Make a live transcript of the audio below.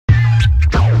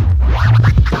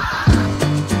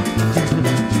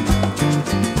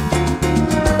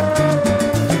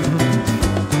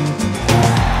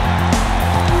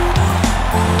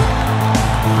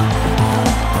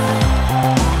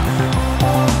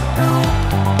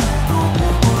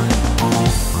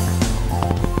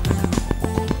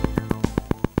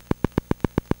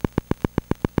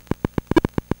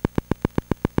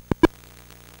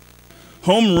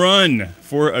Home Run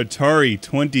for Atari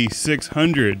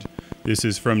 2600. This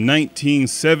is from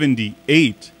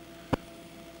 1978.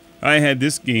 I had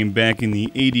this game back in the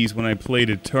 80s when I played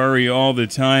Atari all the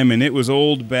time, and it was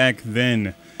old back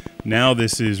then. Now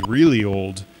this is really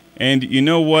old. And you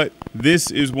know what? This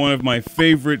is one of my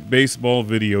favorite baseball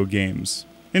video games.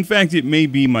 In fact, it may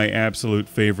be my absolute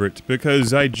favorite,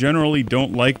 because I generally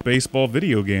don't like baseball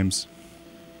video games.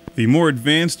 The more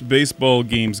advanced baseball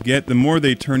games get, the more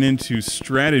they turn into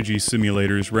strategy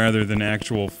simulators rather than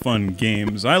actual fun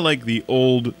games. I like the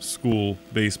old school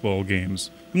baseball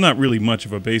games. I'm not really much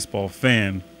of a baseball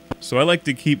fan, so I like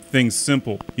to keep things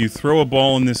simple. You throw a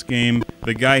ball in this game,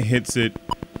 the guy hits it.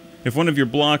 If one of your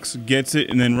blocks gets it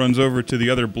and then runs over to the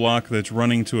other block that's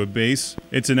running to a base,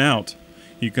 it's an out.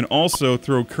 You can also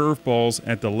throw curveballs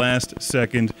at the last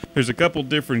second. There's a couple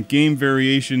different game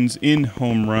variations in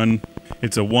Home Run.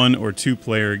 It's a 1- or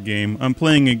 2-player game. I'm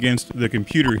playing against the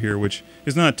computer here, which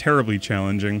is not terribly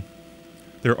challenging.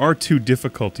 There are 2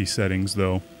 difficulty settings,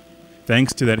 though,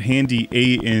 thanks to that handy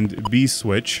A and B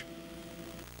switch.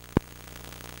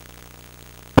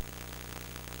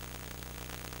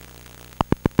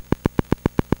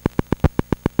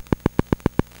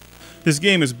 This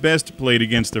game is best played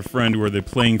against a friend where the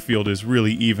playing field is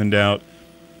really evened out.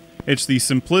 It's the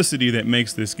simplicity that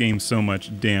makes this game so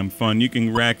much damn fun. You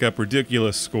can rack up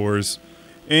ridiculous scores,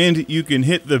 and you can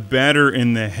hit the batter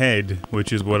in the head,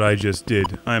 which is what I just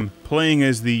did. I'm playing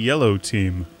as the yellow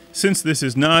team. Since this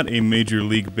is not a Major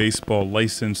League Baseball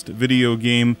licensed video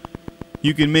game,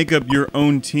 you can make up your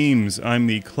own teams. I'm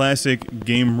the classic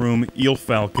Game Room Eel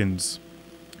Falcons.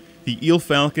 The Eel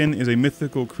Falcon is a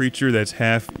mythical creature that's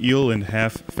half eel and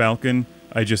half falcon.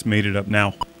 I just made it up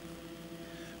now.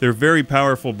 They're very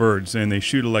powerful birds, and they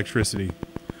shoot electricity.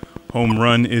 Home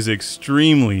Run is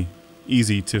extremely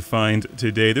easy to find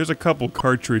today. There's a couple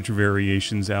cartridge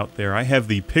variations out there. I have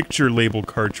the picture label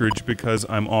cartridge because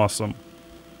I'm awesome.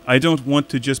 I don't want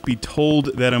to just be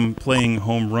told that I'm playing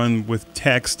Home Run with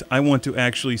text. I want to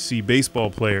actually see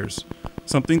baseball players.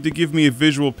 Something to give me a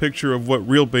visual picture of what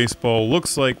real baseball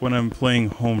looks like when I'm playing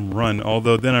Home Run,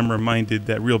 although then I'm reminded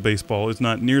that real baseball is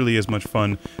not nearly as much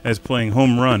fun as playing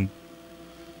Home Run.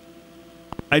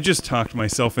 I just talked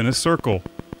myself in a circle.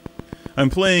 I'm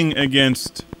playing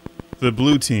against the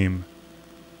blue team,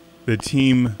 the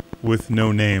team with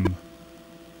no name.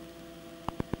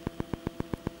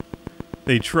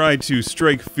 They try to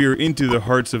strike fear into the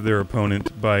hearts of their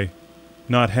opponent by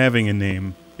not having a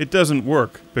name. It doesn't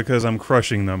work because I'm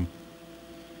crushing them.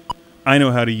 I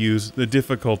know how to use the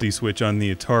difficulty switch on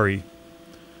the Atari.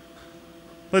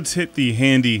 Let's hit the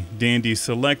handy dandy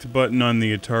select button on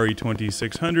the Atari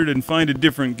 2600 and find a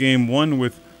different game, one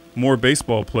with more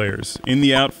baseball players. In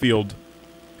the outfield,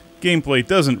 gameplay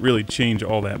doesn't really change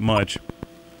all that much.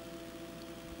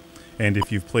 And if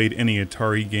you've played any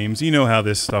Atari games, you know how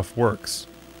this stuff works.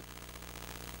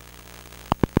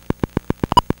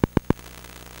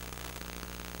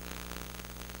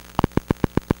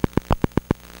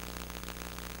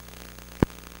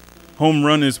 Home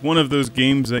Run is one of those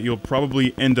games that you'll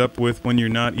probably end up with when you're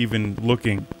not even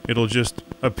looking. It'll just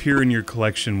appear in your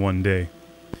collection one day.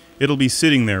 It'll be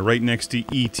sitting there right next to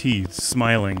E.T.,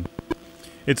 smiling.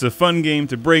 It's a fun game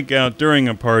to break out during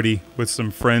a party with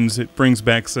some friends. It brings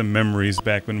back some memories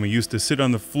back when we used to sit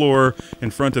on the floor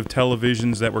in front of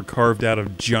televisions that were carved out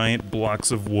of giant blocks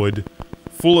of wood,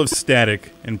 full of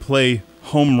static, and play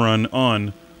Home Run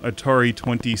on Atari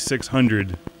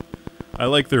 2600. I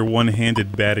like their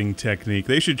one-handed batting technique.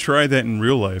 They should try that in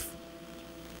real life.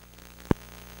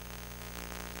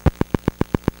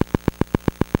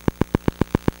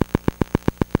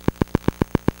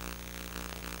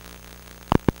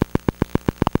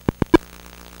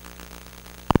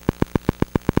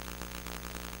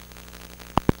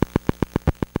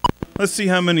 Let's see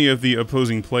how many of the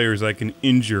opposing players I can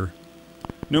injure.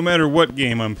 No matter what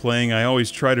game I'm playing, I always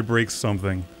try to break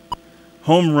something.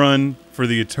 Home Run for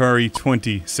the Atari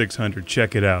 2600.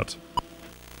 Check it out.